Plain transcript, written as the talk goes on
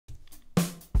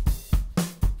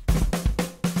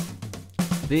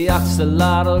The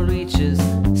axolotl reaches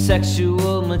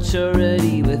sexual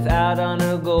maturity without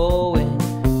undergoing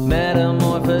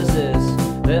metamorphosis.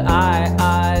 The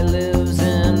I lives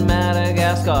in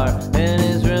Madagascar and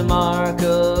is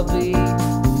remarkably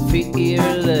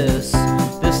fearless.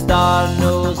 The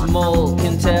star-nosed mole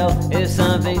can tell if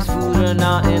something's food or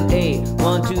not in 8,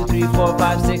 1, 2, 3, 4,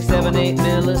 5, 6, 7, 8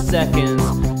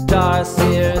 milliseconds.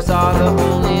 Tarsiers are the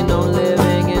only known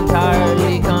living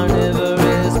entirely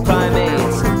carnivorous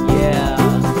primates. Yeah.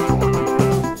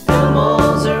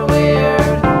 Animals are weird.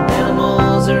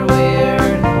 Animals are weird.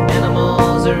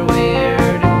 Animals are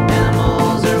weird.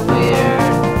 Animals are weird.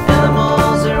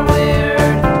 Animals are weird.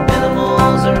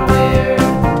 Animals are weird.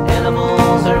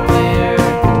 Animals are weird.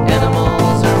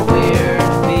 Animals are weird.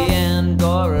 The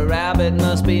angora rabbit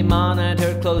must be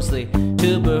monitored closely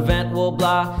to prevent wool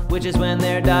block, which is when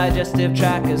their digestive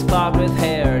tract is clogged with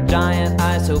hair. Giant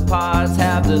isopods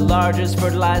have the largest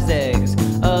fertilized eggs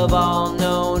of all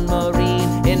known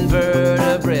marine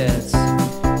invertebrates.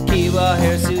 Kiwa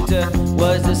hirsuta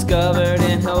was discovered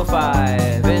in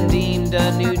 '05 and deemed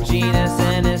a new genus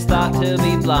and is thought to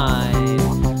be blind.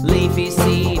 Leafy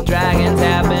sea dragons